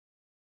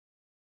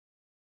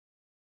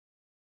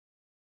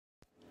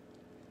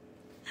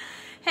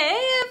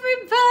Hey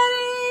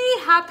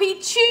everybody, happy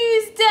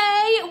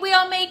Tuesday. We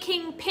are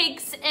making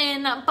pigs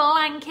in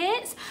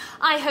blankets.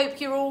 I hope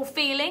you're all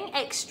feeling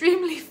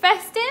extremely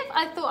festive.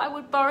 I thought I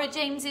would borrow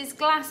James's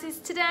glasses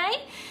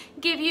today,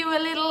 give you a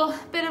little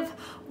bit of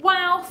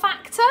wow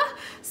factor.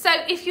 So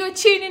if you're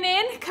tuning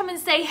in, come and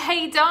say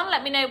hey Don,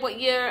 let me know what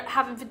you're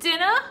having for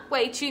dinner,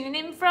 where you're tuning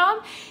in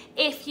from.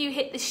 If you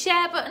hit the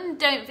share button,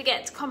 don't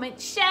forget to comment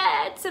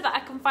shared so that I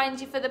can find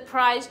you for the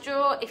prize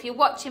draw. If you're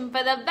watching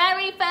for the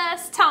very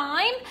first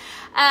time,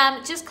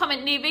 just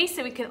comment newbie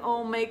so we can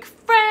all make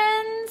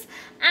friends.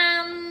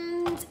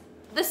 And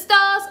the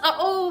stars are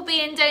all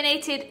being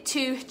donated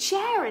to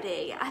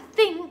charity. I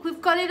think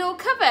we've got it all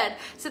covered.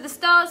 So the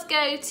stars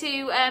go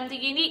to the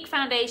Unique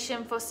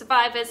Foundation for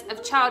Survivors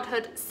of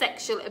Childhood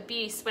Sexual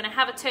Abuse. When I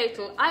have a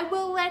total, I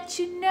will let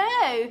you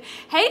know.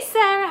 Hey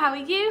Sarah, how are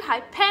you?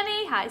 Hi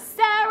Penny, hi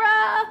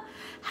Sarah.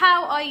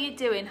 How are you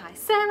doing? Hi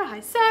Sarah, hi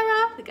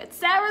Sarah. We got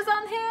Sarah's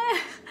on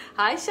here.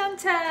 Hi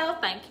Chantel,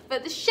 thank you for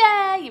the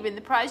share. You're in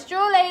the prize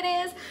draw,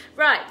 ladies.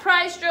 Right,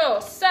 prize draw.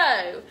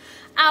 So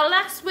our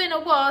last winner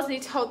was, I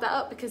need to hold that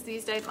up because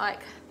these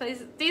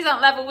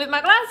aren't level with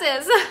my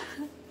glasses.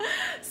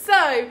 So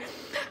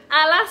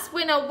our last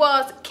winner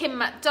was Kim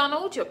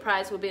McDonald. Your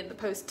prize will be in the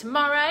post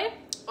tomorrow.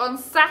 On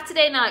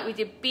Saturday night we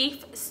did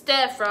beef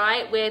stir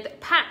fry with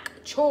pak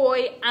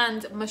choy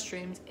and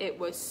mushrooms. It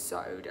was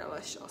so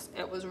delicious.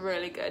 It was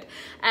really good.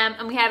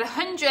 And we had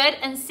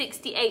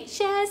 168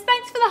 shares.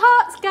 Thanks for the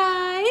hearts,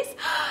 guys.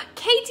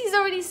 Katie's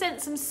already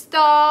sent some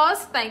stars.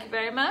 Thank you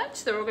very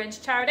much. They're all going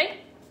to charity.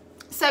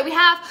 So we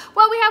have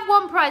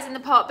one prize in the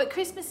pot, but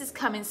Christmas is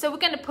coming, so we're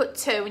going to put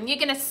two, and you're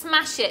going to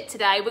smash it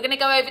today. We're going to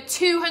go over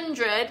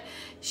 200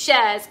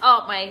 shares,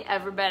 aren't we,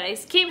 everybody?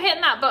 So keep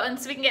hitting that button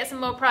so we can get some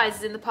more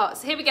prizes in the pot.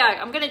 So here we go.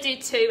 I'm going to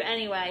do two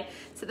anyway.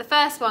 So the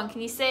first one, can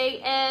you see,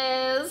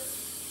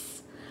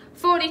 is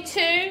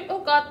 42.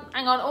 Oh, God,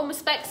 hang on. All my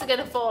specs are going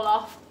to fall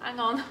off. Hang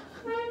on.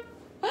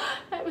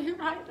 Let me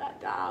write that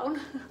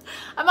down.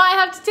 I might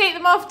have to take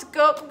them off to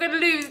cook. I'm going to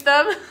lose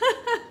them.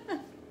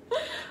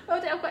 Oh,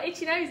 I've got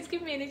itchy nose. It's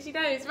giving me an itchy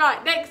nose.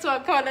 Right, next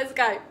one. Come on, let's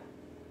go.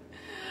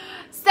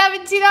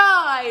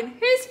 79.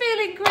 Who's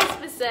feeling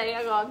Christmassy?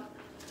 Hang on.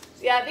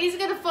 Yeah, these are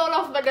going to fall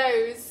off my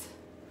nose.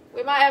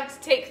 We might have to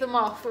take them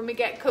off when we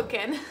get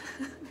cooking.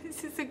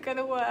 This isn't going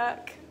to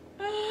work.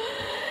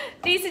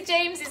 These are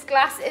James's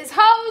glasses.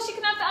 Oh, she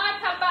can have the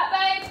iPad back,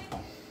 babe.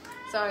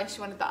 Sorry,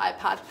 she wanted the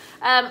iPad.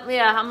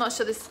 Yeah, I'm not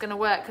sure this is going to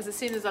work because as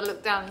soon as I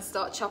look down and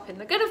start chopping,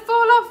 they're going to fall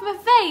off my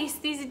face.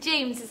 These are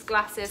James's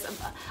glasses.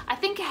 I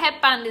think a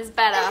headband is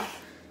better.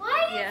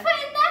 Why are you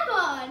putting them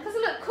on? Because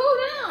they look cool,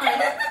 don't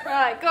I?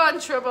 Right, go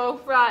on,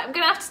 Trouble. Right, I'm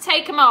going to have to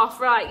take them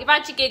off. Right, you've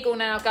had your giggle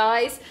now,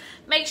 guys.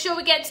 Make sure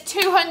we get to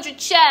 200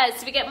 shares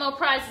so we get more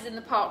prizes in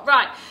the pot.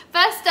 Right,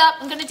 first up,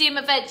 I'm going to do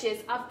my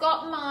veggies. I've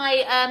got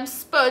my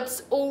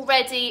spuds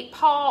already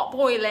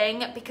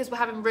parboiling because we're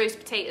having roast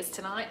potatoes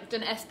tonight. I've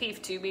done SP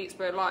for 2 weeks.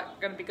 We're like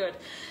going to be good.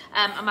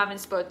 I'm having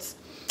spuds.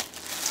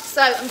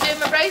 So I'm doing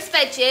my roast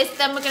veggies.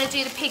 Then we're going to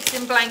do the pigs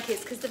in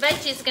blankets because the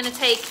veggies are going to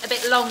take a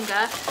bit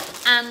longer.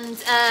 And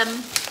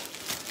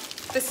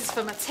this is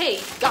for my tea,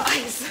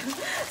 guys.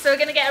 So we're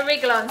going to get a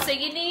wriggle on. So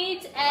you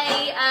need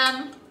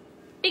a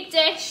big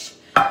dish.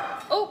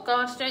 Oh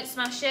God, don't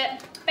smash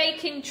it.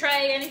 Baking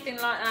tray, anything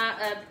like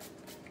that.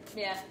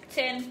 Yeah,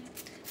 tin.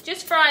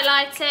 Just fry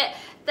light it.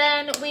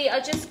 Then we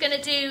are just going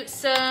to do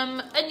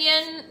some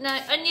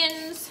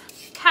onions,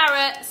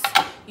 carrots.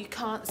 You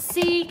can't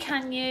see,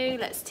 can you?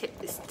 Let's tip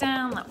this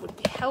down. That would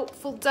be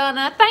helpful,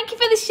 Donna. Thank you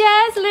for the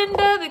shares,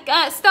 Linda.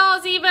 The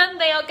stars even.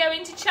 They are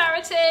going to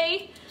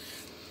charity.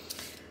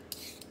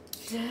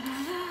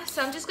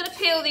 So I'm just going to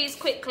peel these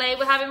quickly.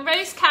 We're having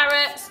roast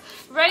carrots,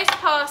 roast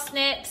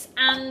parsnips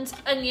and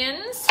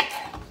onions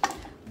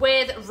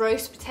with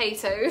roast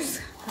potatoes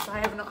because I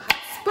have not had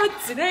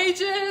spuds in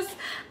ages.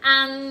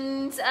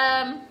 And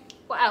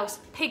what else?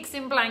 Pigs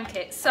in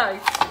blankets. So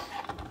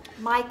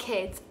my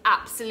kids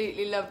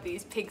absolutely love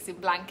these pigs in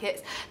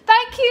blankets.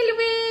 Thank you,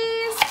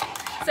 Louise.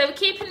 So we're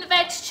keeping the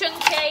veg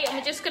chunky and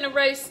we're just going to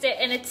roast it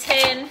in a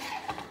tin.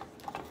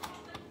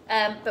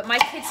 But my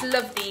kids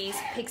love these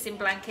pigs in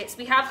blankets.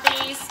 We have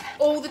these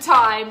all the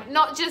time,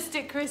 not just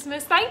at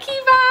Christmas. Thank you,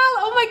 Val.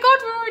 Oh my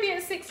God, we're already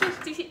at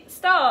 650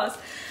 stars.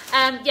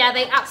 Yeah,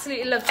 they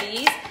absolutely love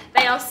these.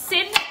 They are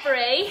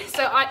sin-free,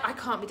 so I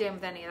can't be doing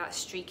with any of that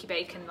streaky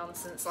bacon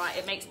nonsense. Like,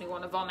 it makes me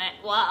want to vomit.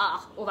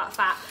 Blah, all that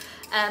fat.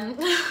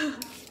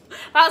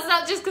 That's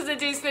not just because I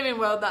do Slimming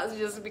World. That's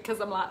just because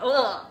I'm like,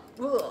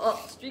 ugh,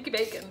 streaky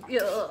bacon.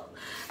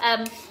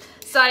 Ugh.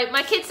 So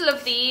my kids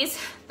love these.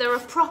 They're a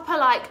proper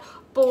like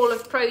ball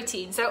of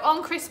protein. So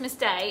on Christmas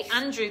Day,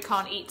 Andrew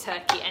can't eat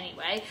turkey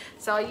anyway,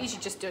 so I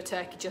usually just do a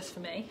turkey just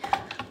for me.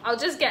 I'll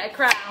just get a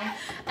crown.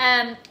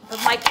 But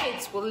my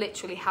kids will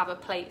literally have a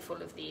plate full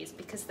of these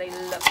because they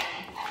love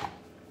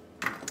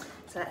them.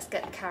 So let's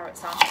get the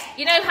carrots on.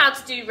 You know how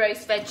to do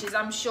roast veggies,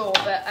 I'm sure,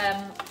 but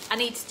I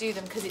need to do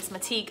them because it's my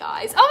tea,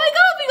 guys. Oh my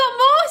God, we got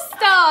more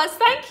stars.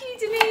 Thank you,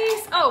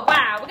 Denise. Oh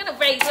wow, we're gonna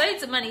raise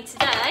loads of money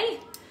today.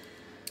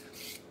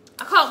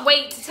 I can't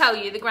wait to tell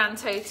you the grand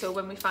total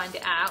when we find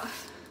it out.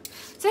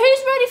 So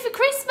who's ready for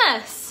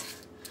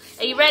Christmas?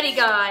 Are you ready,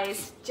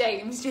 guys?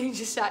 James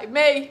just shouted,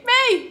 me,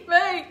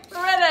 we're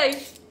ready.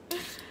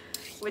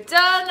 We're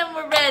done and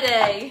we're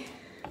ready.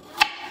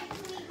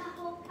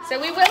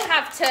 So we will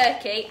have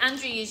turkey.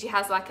 Andrew usually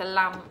has like a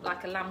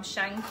lamb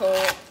shank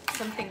or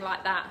something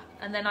like that.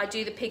 And then I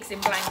do the pigs in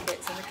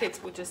blankets and the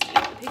kids will just eat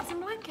the pigs in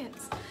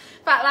blankets.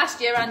 In fact,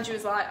 last year Andrew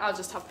was like, I'll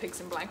just have pigs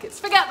in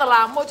blankets. Forget the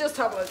lamb, we'll just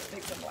have loads of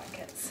pigs in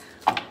blankets.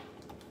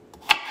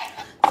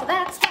 So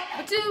that's what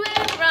we're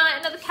doing. Right,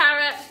 another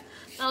carrot.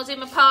 I'll do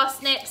my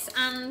parsnips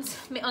and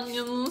my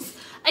onions.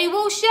 Are you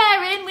all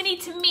sharing? We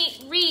need to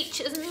reach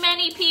as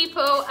many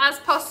people as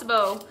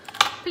possible.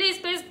 Please,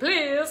 please,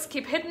 please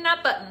keep hitting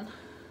that button.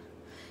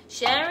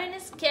 Sharing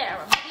is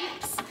caring,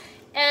 peeps.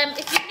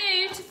 If you're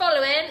new to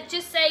following,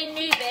 just say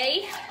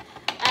newbie.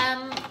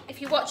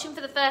 If you're watching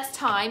for the first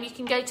time, you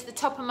can go to the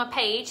top of my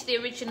page,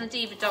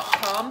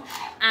 theoriginaldiva.com,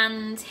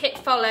 and hit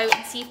follow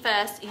and see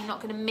first. You're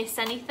not going to miss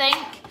anything.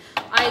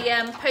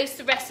 I post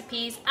the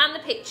recipes and the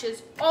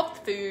pictures of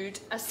the food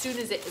as soon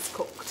as it is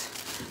cooked.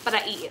 But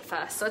I eat it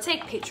first. So I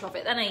take a picture of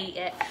it, then I eat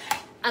it,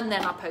 and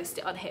then I post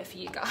it on here for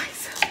you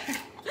guys.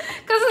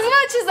 Because as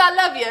much as I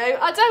love you,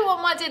 I don't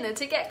want my dinner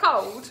to get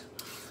cold.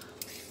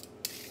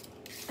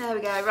 There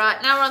we go.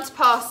 Right, now we're on to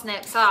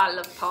parsnips. Oh, I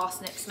love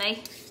parsnips,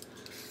 me.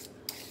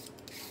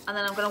 And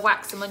then I'm going to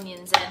whack some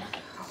onions in.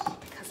 Oh,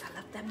 because I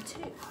love them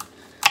too.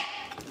 I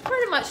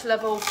pretty much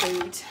love all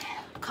food.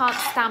 Can't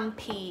stand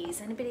peas.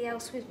 Anybody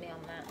else with me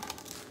on that?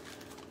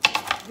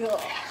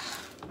 Ugh.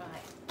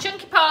 Right.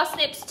 Chunky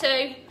parsnips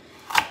too.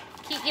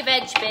 Keep your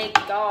veg big,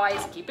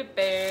 guys. Keep it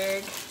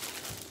big.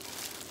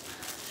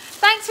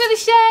 Thanks for the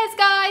shares,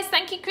 guys.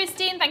 Thank you,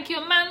 Christine. Thank you,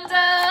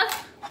 Amanda.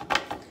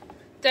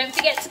 Don't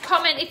forget to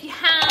comment if you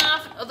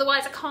have,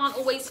 otherwise I can't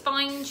always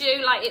find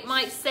you. Like it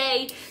might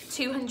say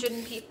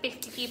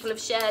 250 people have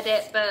shared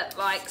it, but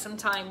like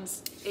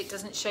sometimes it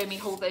doesn't show me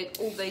who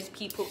all those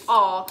people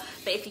are.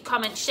 But if you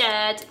comment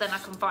shared, then I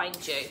can find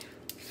you.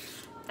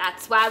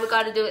 That's why we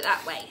got to do it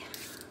that way.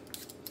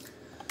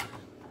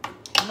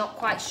 I'm not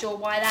quite sure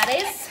why that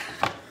is.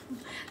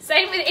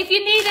 Same with, if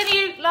you need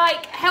any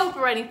like help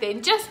or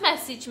anything, just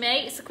message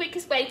me. It's the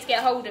quickest way to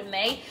get hold of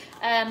me.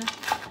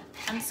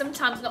 And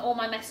sometimes not all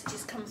my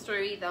messages come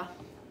through either.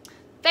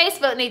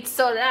 Facebook needs to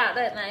sort it out,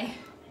 don't they?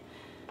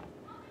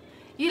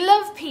 You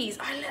love peas.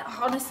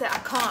 Honestly,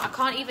 I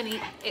can't even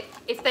eat it.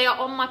 If they are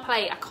on my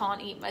plate, I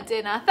can't eat my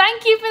dinner.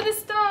 Thank you for the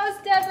stars,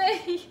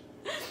 Debbie.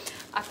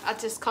 I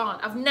just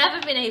can't. I've never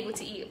been able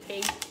to eat a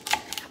pea.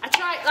 I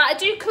try, like I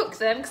do cook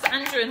them because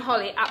Andrew and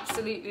Holly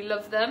absolutely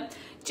love them.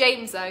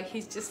 James though,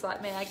 he's just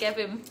like me. I gave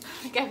him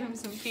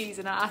some peas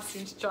and I asked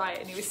him to try it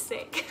and he was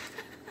sick.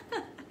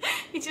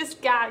 He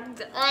just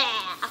gagged.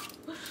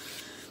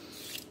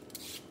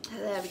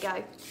 There we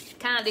go.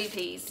 Can't do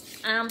peas.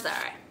 I'm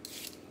sorry.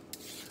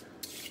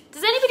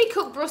 Does anybody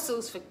cook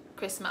Brussels for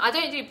Christmas? I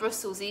don't do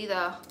Brussels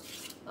either.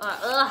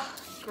 Ugh,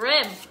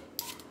 grim.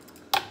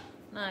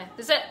 No.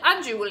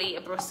 Andrew will eat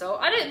a Brussels.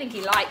 I don't think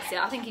he likes it.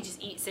 I think he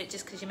just eats it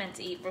just because you're meant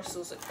to eat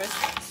Brussels at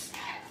Christmas.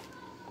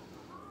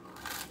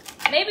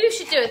 Maybe we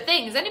should do a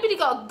thing. Has anybody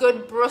got a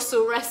good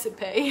Brussels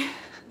recipe?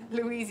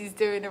 Louise is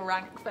doing a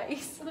rank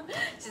face.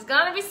 She's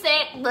gonna be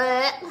sick.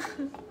 Right,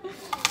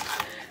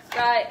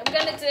 I'm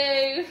gonna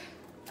do,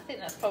 I think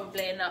that's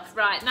probably enough.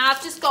 Right, now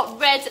I've just got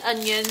red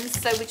onions,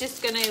 so we're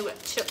just gonna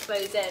chuck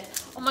those in.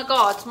 Oh my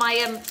God,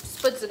 my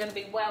spuds are gonna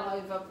be well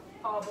over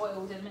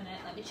parboiled in a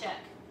minute. Let me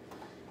check.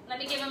 Let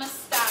me give them a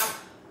stab.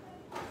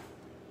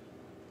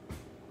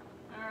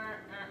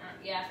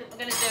 Yeah, I think we're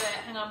gonna do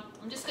it. Hang on,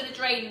 I'm just gonna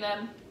drain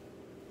them.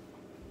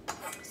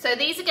 So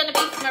these are gonna be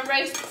for my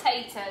roast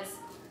potatoes.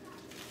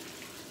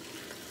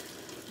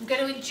 I'm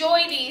going to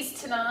enjoy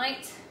these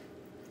tonight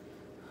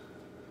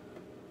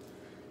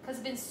because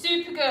they've been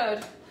super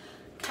good.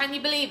 Can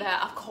you believe it?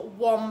 I've got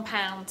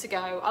 £1 to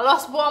go. I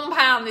lost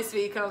 £1 this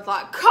week and I was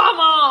like, come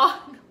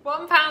on,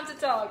 £1 to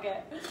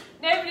target.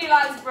 Nobody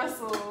likes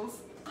Brussels.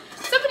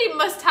 Somebody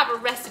must have a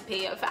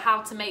recipe of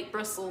how to make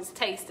Brussels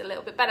taste a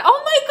little bit better.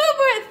 Oh my God,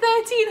 we're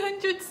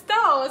at 1,300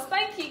 stars.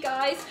 Thank you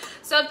guys.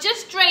 So I've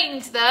just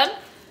drained them,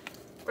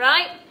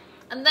 right?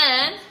 And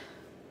then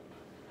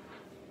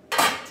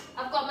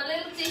I've got my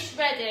little dish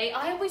ready.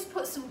 I always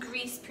put some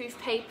grease-proof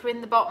paper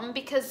in the bottom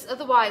because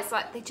otherwise,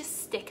 like, they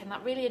just stick, and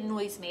that really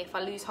annoys me if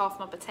I lose half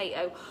my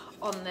potato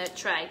on the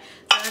tray.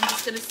 So I'm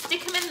just going to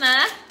stick them in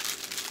there,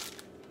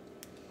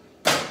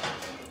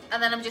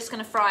 and then I'm just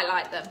going to fry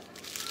light them.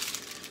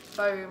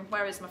 Boom.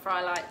 Where is my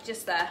fry light?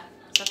 Just there.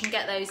 So I can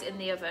get those in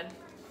the oven.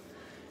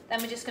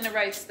 Then we're just going to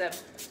roast them.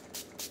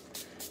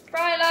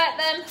 Fry light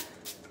them.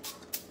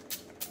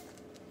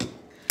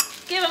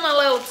 Give them a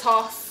little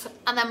toss,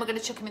 and then we're going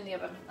to chuck them in the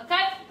oven,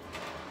 okay?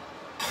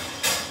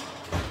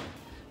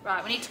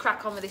 Right, we need to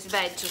crack on with this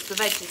veg, because the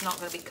veg is not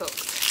going to be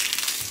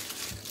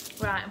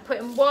cooked. Right, I'm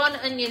putting one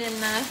onion in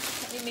there.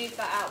 Let me move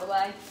that out of the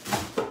way.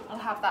 I'll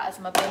have that as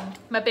my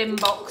bin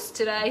box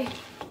today,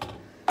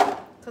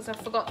 because I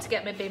forgot to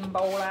get my bin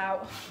bowl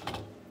out.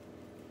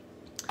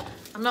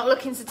 I'm not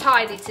looking so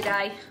tidy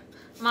today.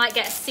 Might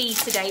get a C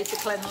today for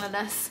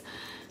cleanliness.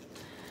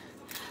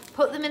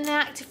 Put them in the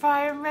active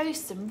fryer and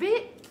roast them.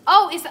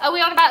 Oh, are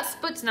we on about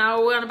spuds now,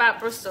 or are we on about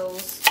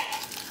Brussels?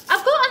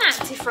 I've got an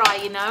active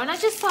fryer, you know, and I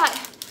just like,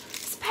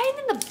 it's a pain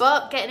in the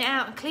butt getting it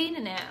out and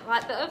cleaning it.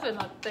 Like the oven,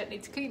 I don't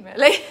need to clean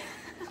really.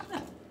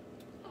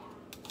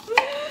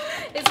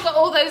 It's got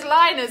all those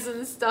liners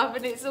and stuff,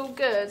 and it's all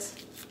good.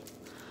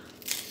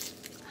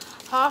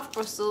 Half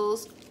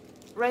Brussels,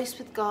 roast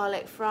with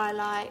garlic, fry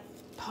light,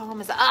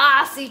 parmesan.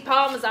 See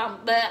parmesan,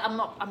 but I'm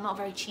not a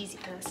very cheesy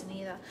person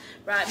either.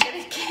 Right, I'm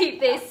gonna keep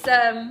this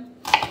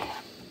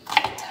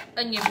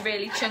onion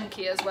really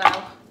chunky as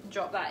well.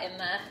 Drop that in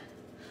there.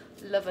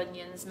 Love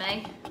onions,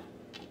 me.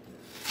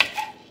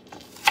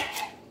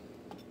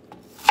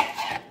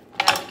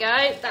 There we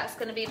go. That's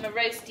gonna be my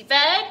roasty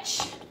veg.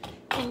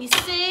 Can you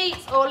see?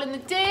 It's all in the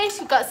dish.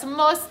 We've got some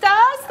more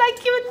stars.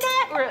 Thank you,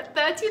 Annette. We're at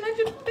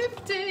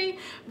 1,350.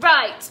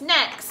 Right,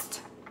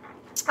 next.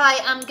 I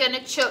am going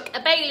to chuck a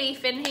bay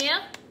leaf in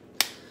here.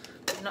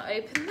 I've not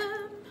opened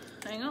them.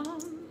 Hang on.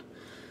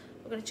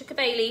 We're going to chuck a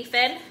bay leaf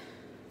in.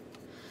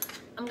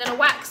 I'm going to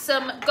whack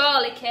some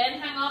garlic in.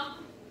 Hang on.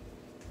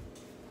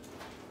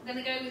 I'm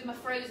going to go with my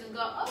frozen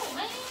garlic. Oh,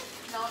 man.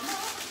 No, I'm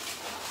not.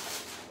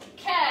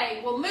 Okay,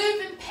 we'll move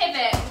and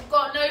pivot. We've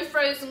got no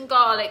frozen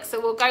garlic,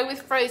 so we'll go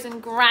with frozen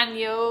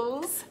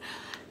granules.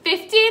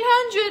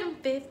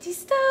 1,550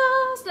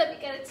 stars. Let me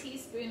get a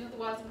teaspoon,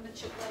 otherwise I'm going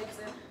to chuck loads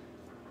in.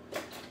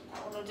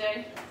 That one will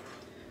do.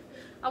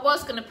 I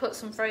was going to put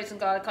some frozen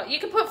garlic on. You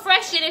can put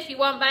fresh in if you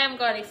want, but I haven't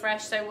got any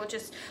fresh, so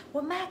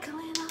we'll mackle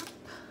it up.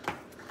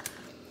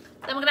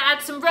 Then we're going to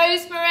add some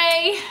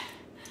rosemary.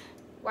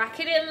 Whack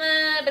it in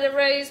there, a bit of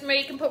rosemary.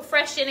 You can put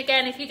fresh in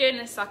again. If you're doing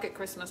this like at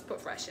Christmas, put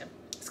fresh in.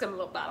 It's going to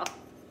look better.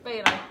 But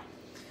you know,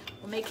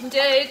 we'll make and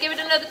do. Give it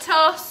another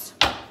toss.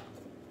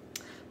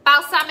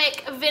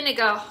 Balsamic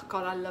vinegar.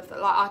 God, I love that.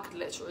 Like, I could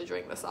literally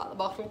drink this out of the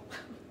bottle.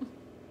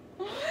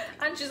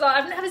 And she's like,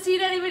 I've never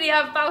seen anybody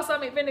have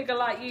balsamic vinegar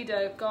like you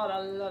do. God, I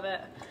love it.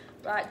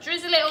 Right,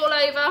 drizzle it all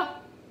over.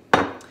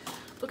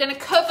 We're going to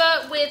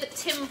cover with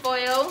tin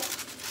foil.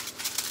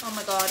 Oh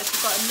my God, if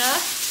we've got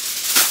enough.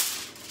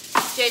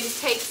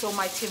 James takes all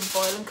my tin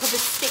foil and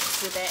covers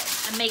sticks with it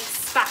and makes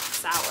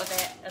stacks out of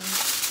it and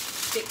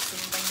sticks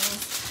and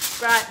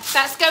things. Right,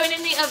 that's going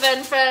in the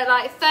oven for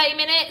like 30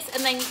 minutes,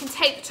 and then you can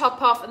take the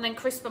top off and then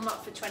crisp them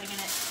up for 20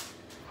 minutes.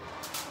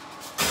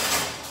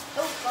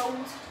 Oh,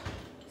 gold.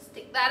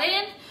 Stick that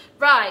in.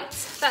 Right,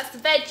 that's the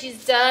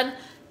veggies done.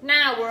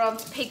 Now we're on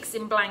to pigs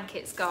in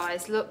blankets,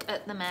 guys. Look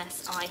at the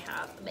mess I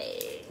have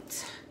made.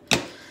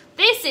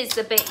 This is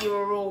the bit you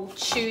were all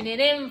tuning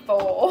in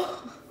for.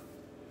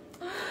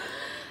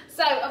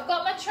 So I've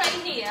got my tray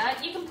here.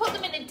 You can put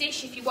them in a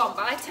dish if you want,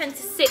 but I tend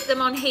to sit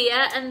them on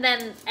here, and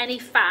then any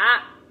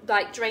fat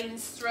like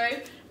drains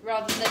through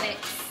rather than it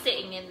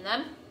sitting in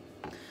them.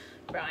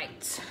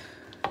 Right.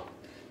 Do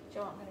you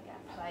know what? I'm going to get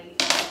a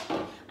plate.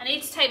 I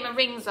need to take my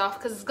rings off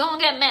because it's going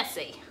to get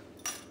messy.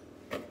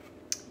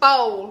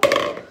 Bowl.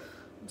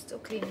 I'm still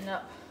cleaning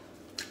up.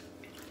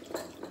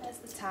 There's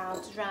the towel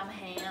to dry my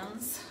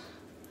hands.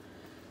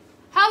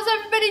 How's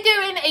everybody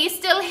doing? Are you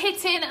still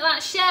hitting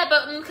that share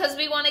button because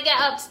we want to get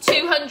up to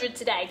 200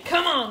 today?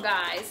 Come on,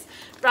 guys.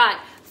 Right,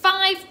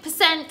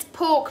 5%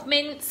 pork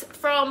mince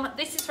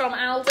this is from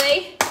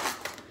Aldi.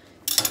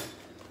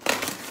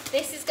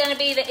 This is going to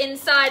be the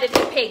inside of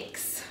your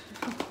pigs.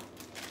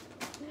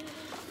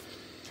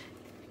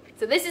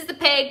 So this is the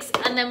pigs,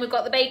 and then we've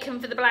got the bacon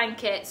for the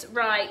blankets.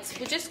 Right,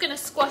 we're just going to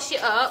squash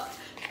it up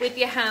with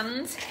your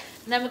hand,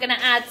 and then we're going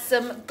to add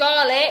some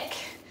garlic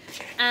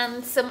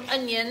and some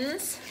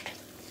onions.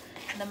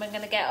 And then we're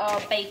going to get our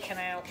bacon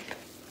out.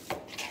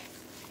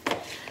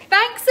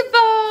 Thanks,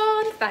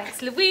 Yvonne.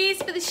 Thanks,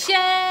 Louise, for the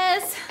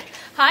shares.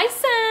 Hi,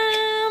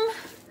 Sam.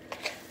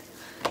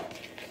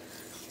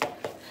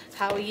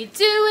 How are you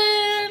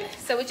doing?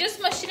 So we're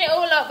just mushing it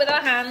all up with our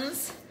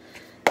hands.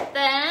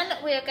 Then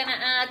we're going to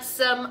add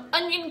some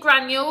onion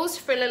granules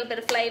for a little bit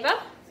of flavour.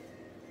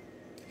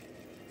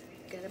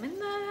 Get them in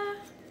there.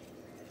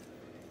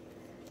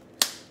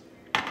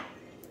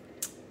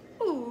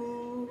 Ooh.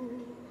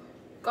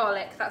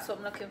 Garlic, that's what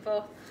I'm looking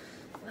for.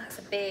 That's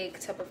a big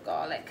tub of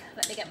garlic.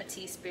 Let me get my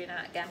teaspoon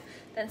out again.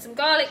 Then some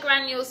garlic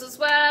granules as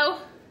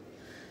well.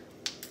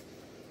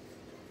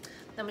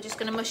 Then we're just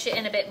going to mush it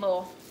in a bit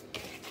more.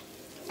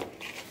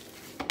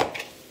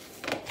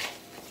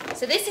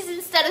 So this is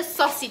instead of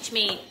sausage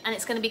meat, and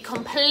it's going to be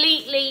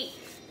completely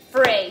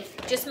free.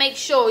 Just make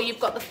sure you've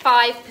got the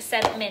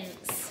 5%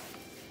 mince.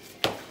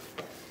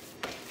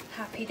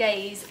 Happy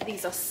days.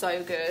 These are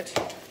so good.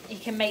 You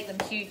can make them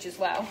huge as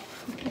well.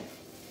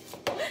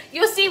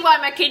 You'll see why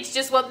my kids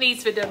just want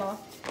these for dinner.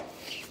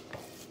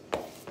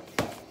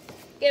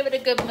 Give it a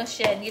good mush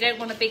in. You don't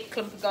want a big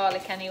clump of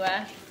garlic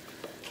anywhere.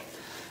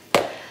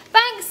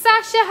 Thanks,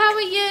 Sasha. How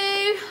are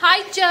you?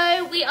 Hi,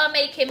 Joe. We are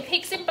making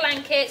pigs in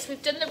blankets.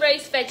 We've done the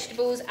roast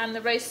vegetables and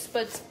the roast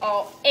spuds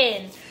are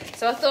in.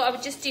 So I thought I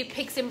would just do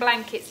pigs in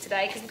blankets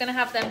today because we're going to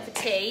have them for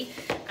tea.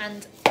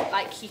 And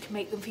like you can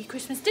make them for your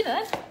Christmas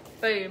dinner.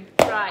 Boom.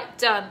 Right,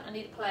 done. I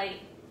need a plate.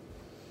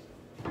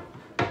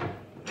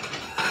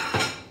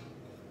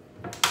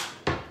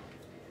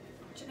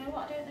 Do you know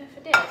what? I don't know if I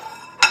did.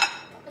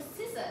 The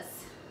scissors.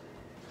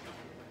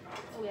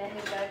 Oh yeah, here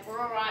we go. We're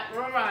all right.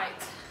 We're all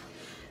right.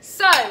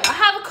 So I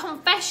have a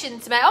confession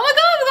to make. Oh my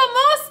God, we've got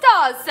more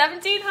stars.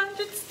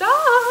 1,700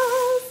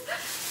 stars.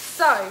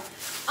 So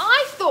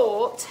I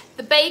thought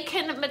the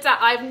bacon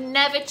medallion, I've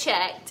never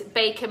checked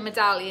bacon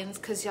medallions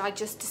because I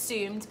just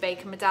assumed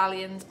bacon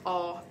medallions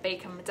are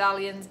bacon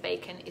medallions.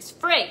 Bacon is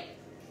free.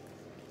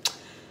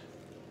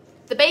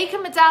 The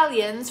bacon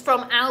medallions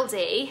from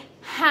Aldi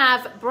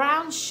have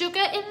brown sugar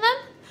in them,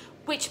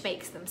 which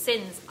makes them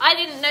sins. I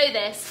didn't know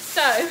this,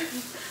 so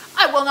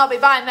I will not be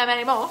buying them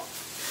anymore.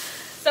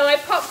 So I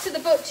popped to the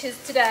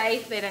butcher's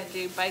today. They don't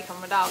do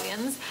bacon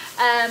medallions,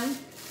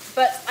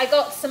 but I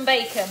got some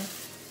bacon.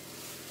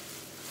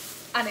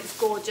 And it's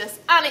gorgeous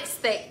and it's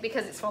thick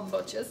because it's from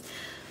butchers.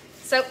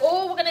 So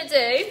all we're gonna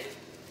do,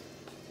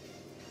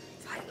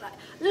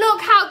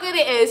 look how good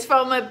it is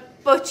from a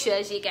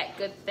butcher's. You get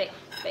good thick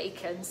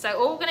bacon. So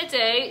all we're gonna do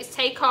is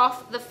take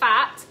off the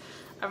fat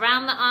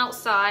around the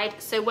outside.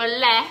 So we're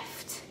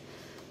left,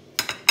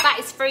 that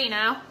is free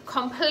now,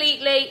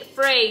 completely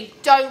free.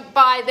 Don't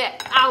buy the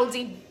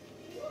Aldi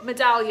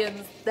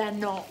medallions, they're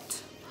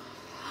not.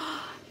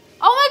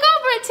 Oh my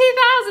God, we're at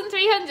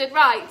 2,300,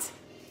 right.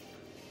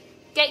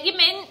 Get your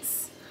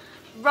mince,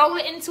 roll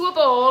it into a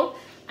ball,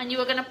 and you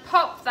are going to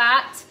pop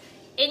that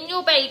in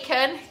your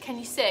bacon. Can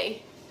you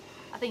see?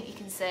 I think you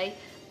can see.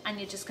 And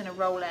you're just going to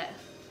roll it.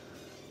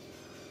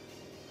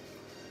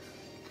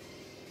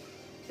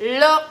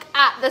 Look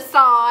at the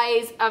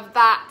size of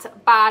that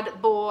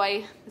bad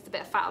boy. There's a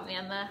bit of fat on the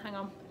end there. Hang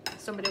on.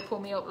 Somebody will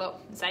pull me up,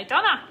 look, and say,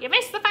 Donna, you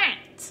missed the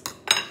fat.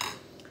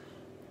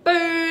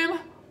 Boom.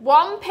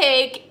 One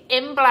pig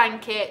in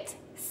blanket,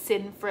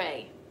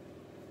 sin-free.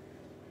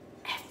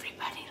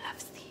 Everybody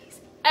loves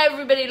these.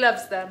 Everybody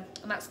loves them.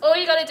 And that's all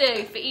you got to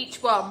do for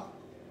each one.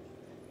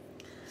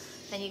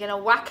 Then you're going to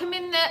whack them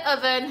in the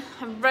oven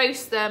and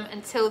roast them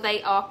until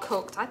they are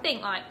cooked. I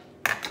think like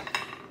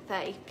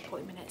 30,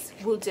 40 minutes.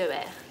 We'll do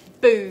it.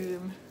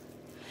 Boom.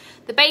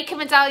 The bacon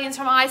medallions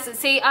from Iceland.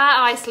 See,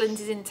 Iceland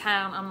is in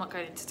town. I'm not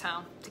going into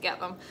town to get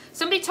them.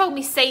 Somebody told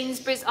me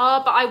Sainsbury's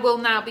are, but I will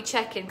now be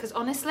checking. Because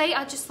honestly,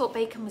 I just thought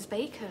bacon was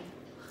bacon.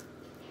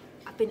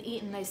 I've been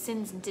eating those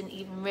sins and didn't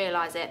even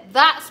realise it.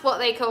 That's what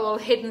they call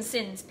hidden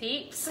sins,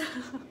 peeps.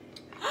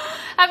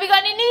 Have we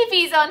got any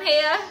newbies on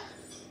here?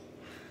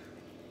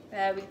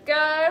 There we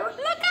go.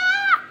 Look at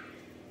that!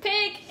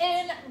 Pig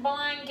in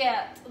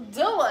blanket.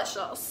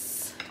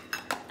 Delicious.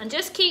 And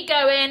just keep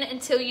going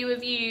until you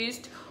have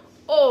used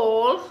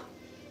all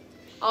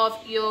of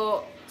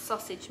your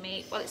sausage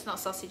meat. Well, it's not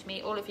sausage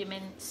meat, all of your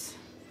mince.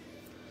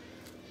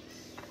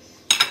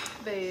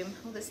 Boom.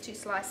 Oh, there's 2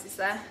 slices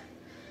there.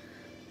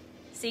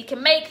 So you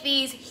can make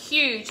these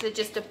huge. They're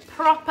just a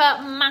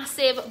proper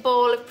massive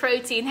ball of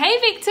protein. Hey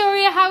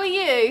Victoria, how are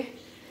you?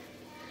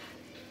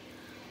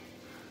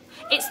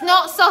 It's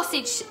not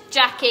sausage,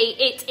 Jackie.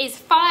 It is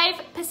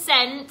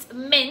 5%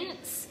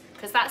 mince,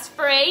 because that's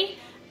free.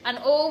 And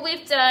all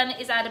we've done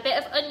is add a bit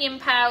of onion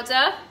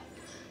powder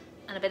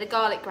and a bit of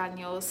garlic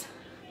granules.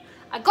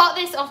 I got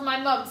this off my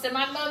mum. So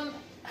my mum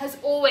has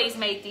always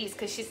made these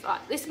because she's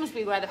like, this must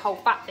be where the whole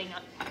fat thing,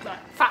 like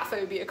fat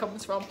phobia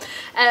comes from.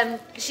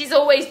 She's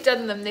always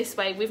done them this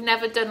way. We've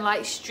never done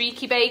like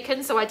streaky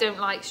bacon, so I don't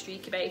like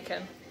streaky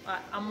bacon.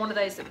 I'm one of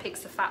those that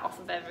picks the fat off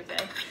of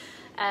everything.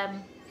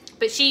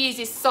 But she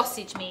uses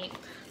sausage meat.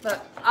 Look,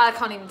 I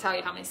can't even tell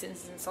you how many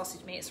sins is in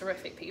sausage meat. It's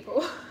horrific,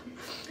 people.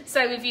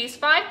 So we've used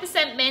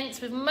 5%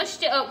 mince. We've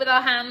mushed it up with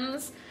our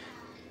hands.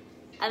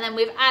 And then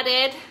we've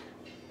added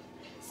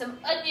some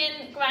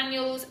onion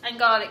granules and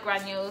garlic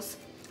granules.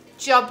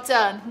 Job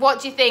done. What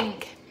do you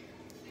think?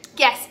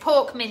 Yes,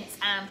 pork mince,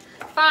 Anne.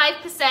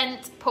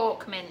 5%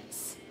 pork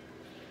mince.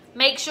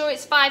 Make sure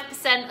it's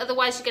 5%,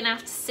 otherwise you're going to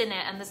have to sin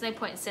it. And there's no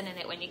point in sinning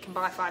it when you can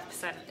buy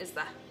 5%, is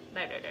there?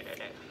 No.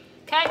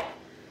 Okay?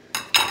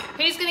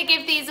 Who's going to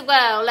give these a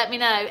whirl? Let me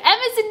know.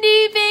 Emma's a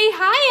newbie.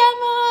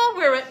 Hi, Emma.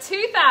 We're at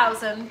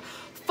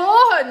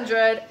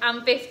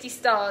 2,450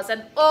 stars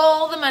and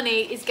all the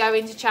money is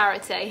going to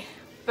charity.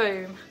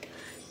 Boom.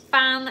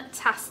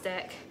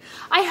 Fantastic.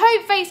 I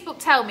hope Facebook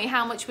tell me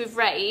how much we've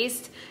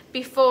raised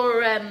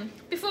before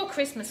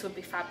Christmas would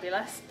be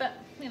fabulous. But,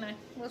 you know,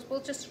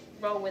 we'll just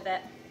roll with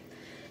it.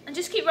 And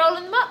just keep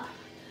rolling them up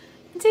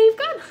until you've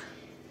gone.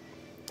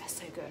 They're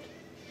so good.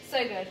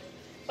 So good.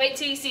 Wait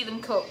till you see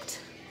them cooked.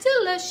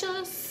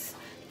 Delicious,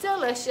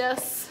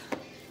 delicious.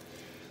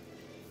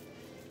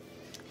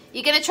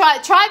 You're gonna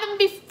try them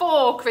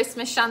before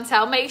Christmas,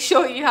 Chantel. Make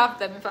sure you have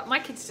them. In fact, my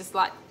kids just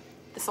like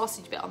the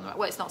sausage bit on the right.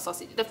 Well, it's not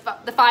sausage. The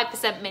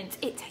 5% mince.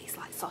 It tastes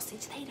like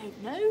sausage. They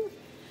don't know.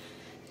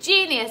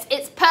 Genius.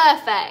 It's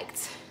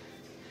perfect.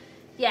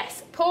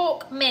 Yes,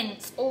 pork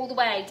mince all the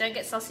way. Don't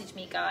get sausage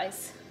meat,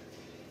 guys.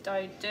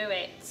 Don't do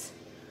it.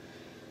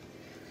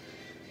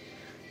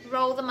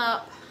 Roll them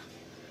up.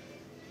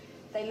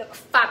 They look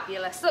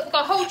fabulous. Look, we've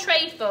got a whole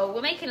tray full.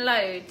 We're making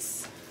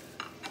loads.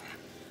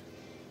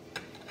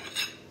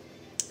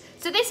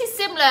 this is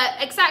similar,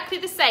 exactly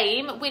the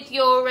same with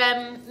your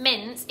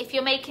mince. If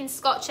you're making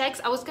Scotch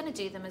eggs, I was going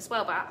to do them as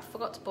well, but I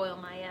forgot to boil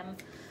my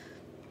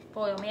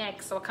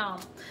eggs, so I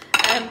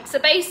can't. So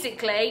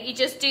basically, you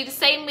just do the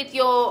same with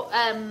your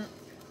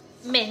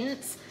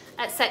mince,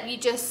 except you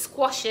just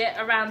squash it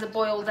around a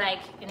boiled egg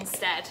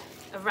instead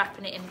of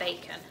wrapping it in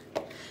bacon.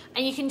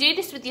 And you can do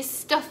this with your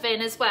stuffing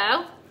as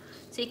well.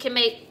 So you can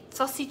make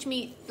sausage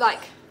meat,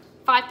 like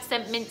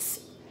 5%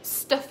 mince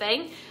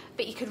stuffing,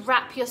 but you could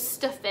wrap your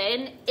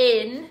stuffing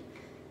in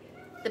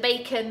the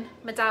bacon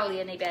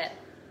medallion-y bit.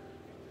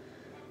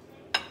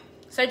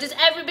 So does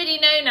everybody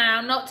know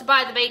now not to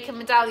buy the bacon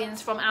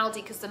medallions from Aldi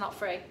because they're not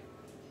free?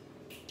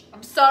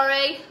 I'm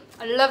sorry,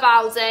 I love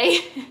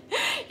Aldi.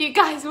 You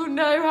guys will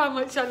know how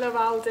much I love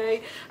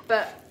Aldi,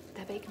 but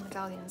their bacon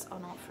medallions are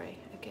not free,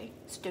 okay?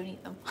 So don't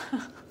eat them.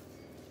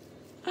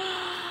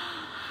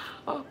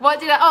 What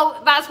did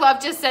oh, that's what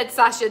I've just said,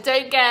 Sasha.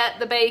 Don't get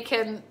the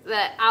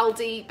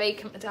Aldi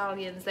bacon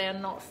medallions. They are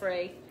not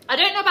free. I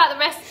don't know about the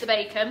rest of the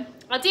bacon.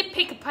 I did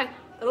pick a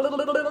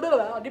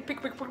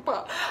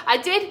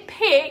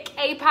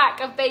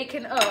pack of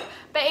bacon up,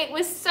 but it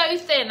was so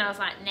thin. I was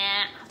like,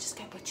 nah, I'll just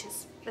go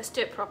butchers. Let's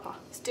do it proper.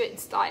 Let's do it in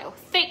style.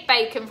 Thick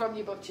bacon from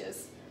your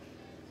butchers.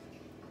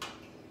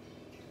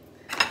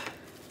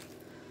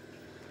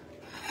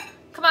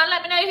 Come on,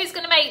 let me know who's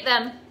going to make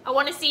them. I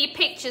want to see your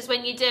pictures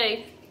when you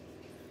do.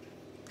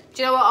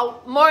 Do you know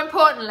what? More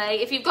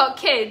importantly, if you've got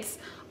kids,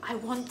 I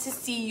want to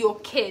see your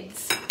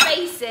kids'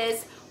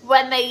 faces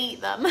when they eat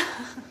them.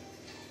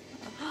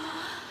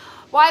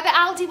 Why are the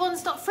Aldi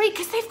ones not free?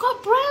 Because they've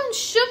got brown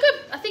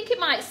sugar. I think it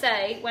might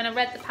say, when I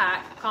read the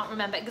pack, I can't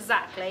remember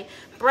exactly,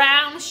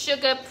 brown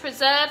sugar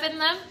preserve in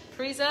them.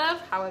 Preserve,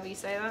 however you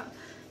say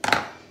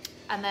that.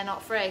 And they're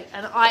not free.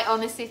 And I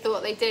honestly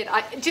thought they did.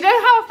 Do you know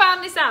how I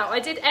found this out? I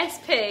did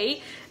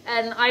SP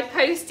and I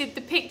posted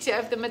the picture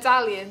of the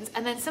medallions,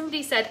 and then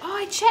somebody said, oh,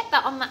 I checked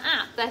that on the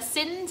app, they're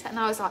sinned. And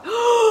I was like,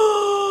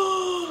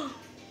 oh,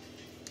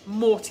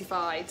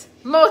 mortified.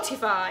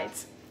 Mortified.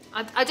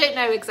 I don't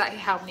know exactly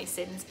how many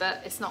sins,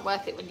 but it's not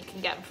worth it when you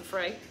can get them for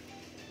free.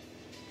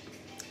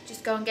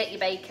 Just go and get your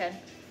bacon.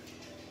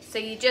 So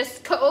you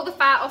just cut all the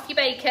fat off your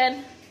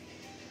bacon,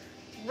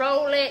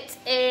 roll it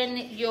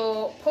in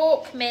your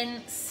pork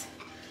mince,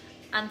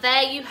 and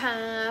there you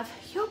have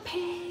your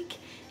pig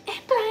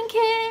in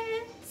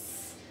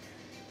blankets.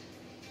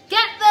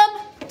 Get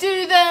them,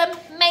 do them,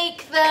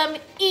 make them,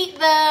 eat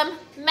them.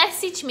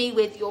 Message me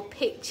with your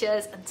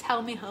pictures and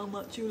tell me how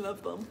much you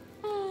love them.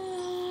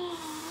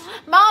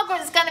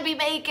 Margaret's going to be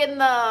making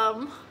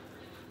them.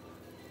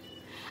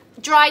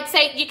 Dried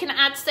sage, you can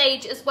add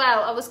sage as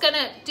well. I was going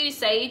to do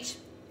sage.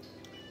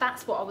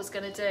 That's what I was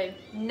going to do.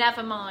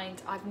 Never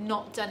mind, I've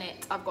not done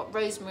it. I've got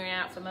rosemary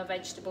out for my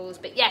vegetables.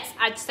 But yes,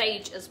 add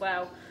sage as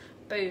well.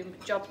 Boom,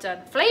 job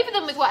done. Flavour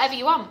them with whatever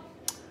you want.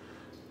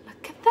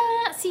 Look at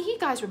that. See, you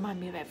guys remind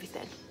me of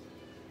everything.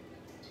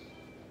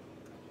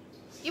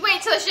 You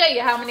wait till I show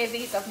you how many of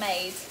these I've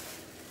made.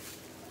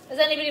 Has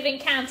anybody been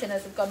counting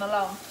as I've gone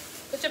along?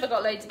 Good job I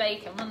got loads of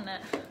bacon, wasn't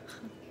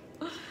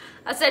it?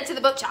 I said to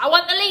the butcher, I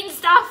want the lean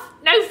stuff,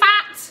 no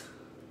fat.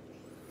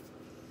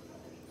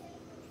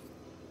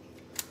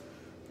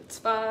 It's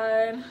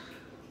fine.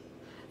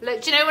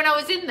 Look, do you know when I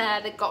was in there,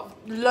 they've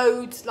got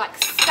loads, like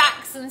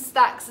stacks and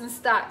stacks and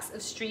stacks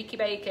of streaky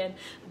bacon,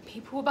 and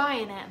people were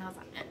buying it, and I was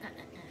like,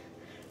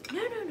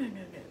 no, no, no, no, no,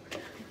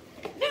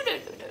 no, no, no,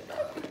 no,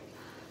 no.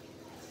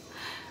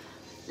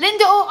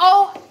 Linda,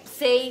 oh,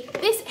 see,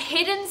 this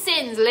hidden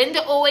sins.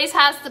 Linda always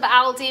has the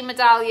Aldi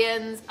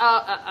medallions.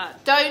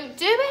 Don't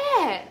do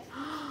it.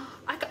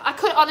 I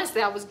could,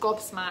 honestly, I was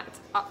gobsmacked,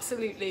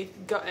 absolutely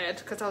gutted,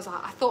 because I was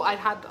like,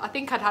 I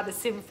think I'd had a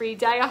sin-free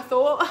day, I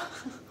thought.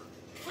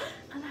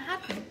 And I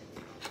hadn't.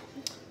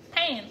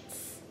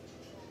 Pants.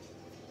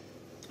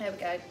 There we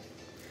go. I'm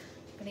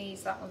going to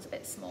use that one's a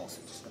bit small, so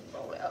I'm just going to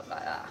roll it up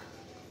like that.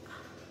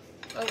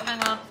 Oh,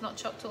 hang on, I've not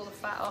chopped all the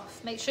fat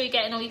off. Make sure you're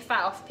getting all your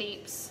fat off,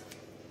 peeps.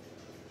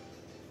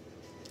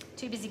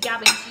 Too busy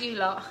gabbing to you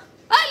lot.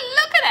 Oh,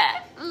 look at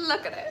it!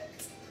 Look at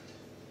it.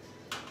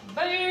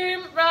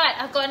 Boom! Right,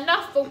 I've got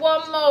enough for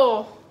one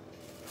more.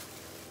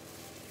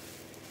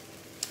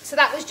 So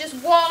that was just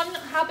one,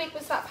 how big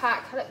was that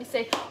pack? Let me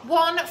see.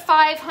 One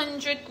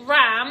 500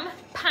 gram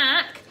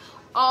pack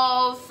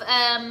of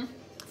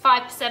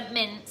 5%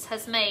 mince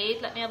has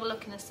made. Let me have a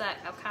look in a sec,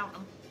 I'll count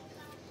them.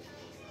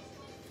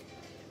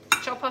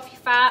 Chop off your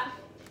fat.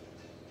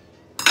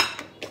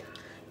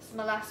 This is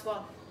my last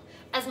one.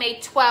 Has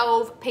made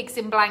 12 pigs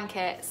in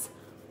blankets.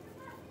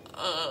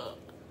 I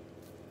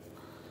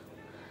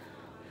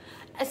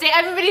see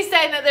everybody's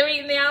saying that they're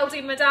eating the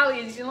Aldi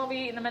medallions. You'll not be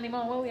eating them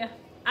anymore, will you?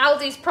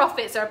 Aldi's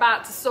profits are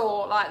about to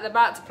soar, like they're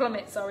about to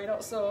plummet, sorry,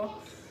 not soar.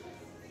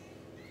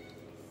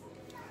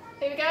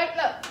 Here we go,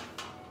 look.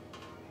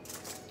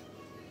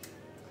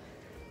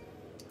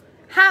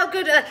 How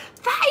good are they?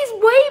 That is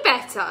way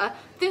better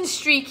than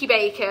streaky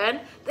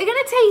bacon. They're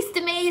gonna taste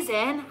amazing,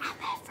 and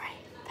they're free,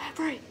 they're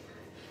free.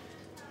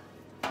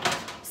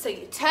 So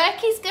your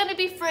turkey's gonna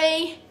be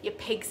free, your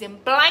pigs in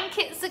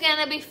blankets are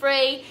gonna be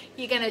free,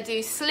 you're gonna do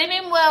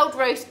Slimming World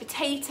roast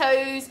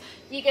potatoes,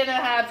 you're gonna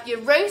have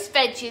your roast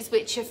veggies,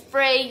 which are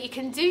free, you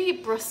can do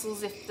your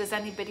Brussels if there's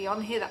anybody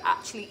on here that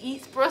actually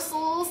eats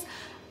Brussels.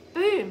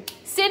 Boom,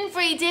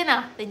 sin-free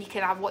dinner. Then you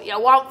can have what you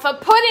want for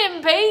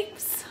pudding,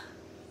 peeps.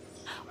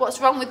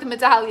 What's wrong with the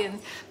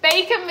medallions?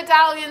 Bacon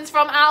medallions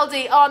from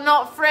Aldi are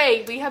not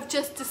free. We have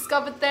just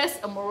discovered this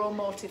and we're all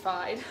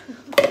mortified.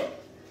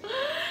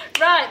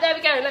 Right, there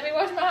we go. Let me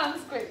wash my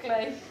hands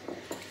quickly.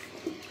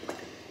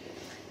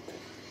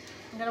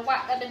 I'm going to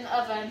whack them in the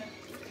oven.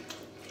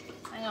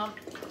 Hang on,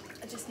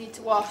 I just need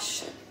to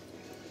wash.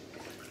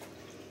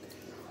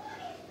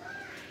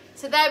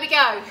 So there we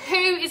go. Who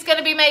is going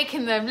to be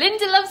making them?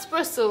 Linda loves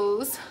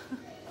Brussels.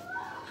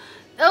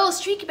 Oh,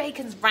 streaky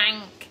bacon's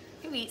rank.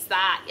 Who eats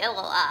that?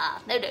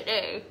 No, no,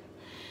 no.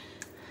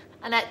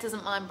 Annette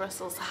doesn't mind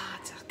Brussels.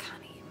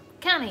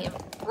 Can't eat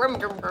them. Brum,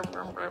 brum, brum,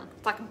 brum, brum.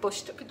 It's like a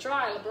bush took a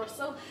trial of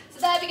Brussels. So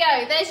there we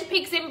go. There's your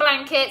pigs in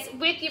blankets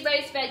with your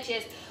roast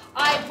veggies.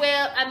 I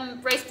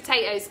will, roast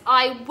potatoes.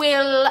 I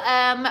will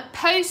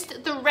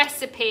post the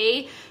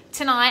recipe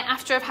tonight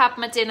after I've had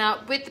my dinner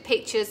with the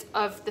pictures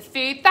of the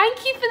food.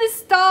 Thank you for the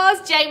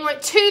stars, Jane. We're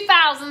at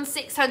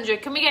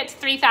 2,600. Can we get to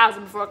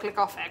 3,000 before I click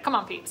off here? Come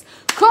on, peeps.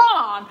 Come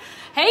on.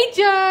 Hey,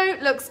 Joe.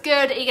 Looks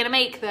good. Are you going to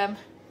make them?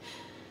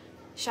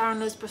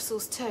 Sharon loves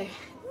Brussels too.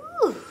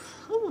 Ooh.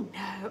 Oh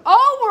no.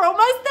 Oh, we're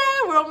almost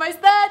there. We're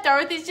almost there.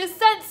 Dorothy's just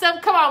sent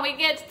some. Come on, we can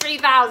get to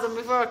 3,000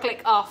 before I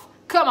click off.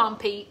 Come on,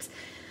 peeps.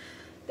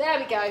 There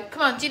we go.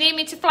 Come on, do you need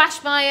me to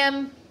flash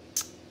my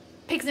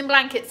pigs in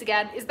blankets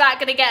again? Is that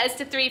going to get us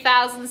to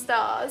 3,000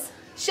 stars?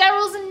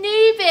 Cheryl's a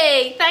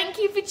newbie. Thank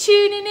you for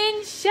tuning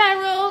in,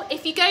 Cheryl.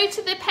 If you go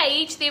to the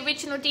page, The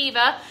Original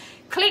Diva,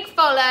 click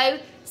follow,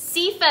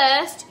 see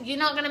first. You're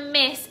not going to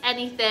miss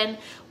anything.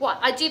 What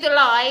I do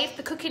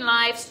the cooking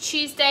lives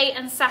Tuesday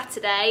and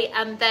Saturday,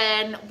 and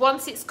then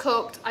once it's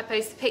cooked, I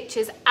post the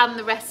pictures and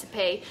the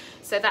recipe.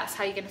 So that's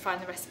how you're going to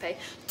find the recipe.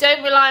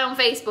 Don't rely on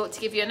Facebook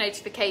to give you a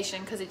notification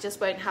because it just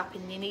won't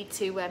happen. You need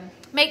to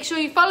make sure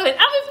you follow it.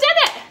 And we've done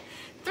it!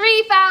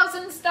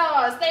 3,000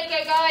 stars. There you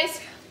go, guys.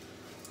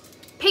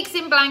 Pigs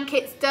in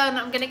blankets done.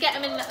 I'm going to get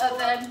them in the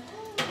oven.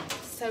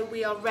 So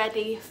we are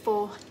ready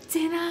for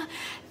dinner.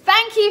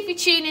 Thank you for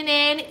tuning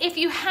in. If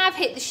you have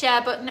hit the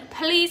share button,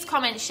 please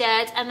comment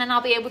shared and then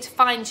I'll be able to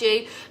find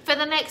you for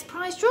the next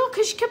prize draw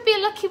because you could be a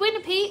lucky winner,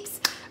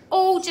 peeps.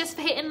 All just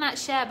for hitting that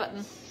share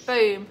button.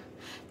 Boom.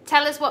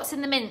 Tell us what's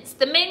in the mince.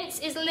 The mince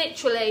is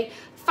literally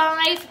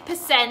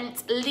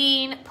 5%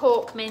 lean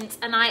pork mince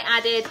and I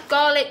added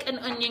garlic and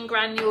onion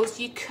granules.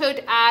 You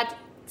could add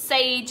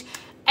sage,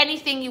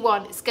 anything you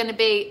want. It's going to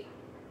be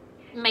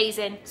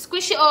amazing.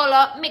 Squish it all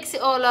up, mix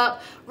it all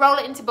up, roll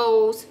it into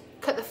balls.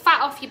 Cut the fat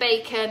off your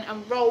bacon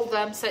and roll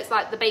them so it's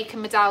like the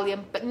bacon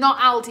medallion, but not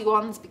Aldi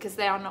ones because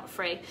they are not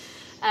free.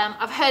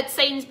 I've heard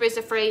Sainsbury's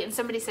are free and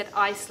somebody said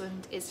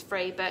Iceland is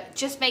free, but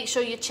just make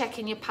sure you're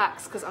checking your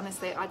packs because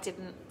honestly I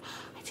didn't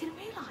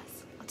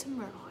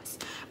realise.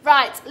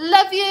 Right,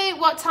 love you.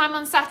 What time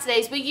on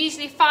Saturdays? We're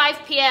usually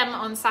 5 PM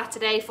on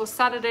Saturday for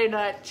Saturday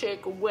night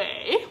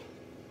takeaway.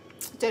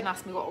 Don't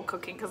ask me what we're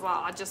cooking because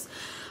I just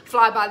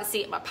fly by the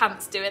seat of my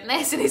pants doing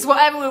this and it's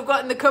whatever we've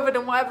got in the cupboard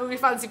and whatever we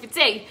fancy for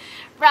tea.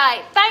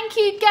 Right, thank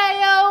you,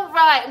 Gail.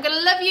 Right, I'm going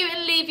to love you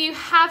and leave you.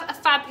 Have a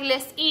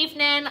fabulous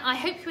evening. I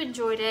hope you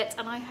enjoyed it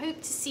and I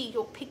hope to see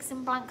your pigs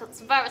in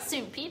blankets very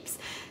soon, peeps.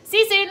 See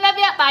you soon. Love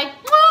you. Bye.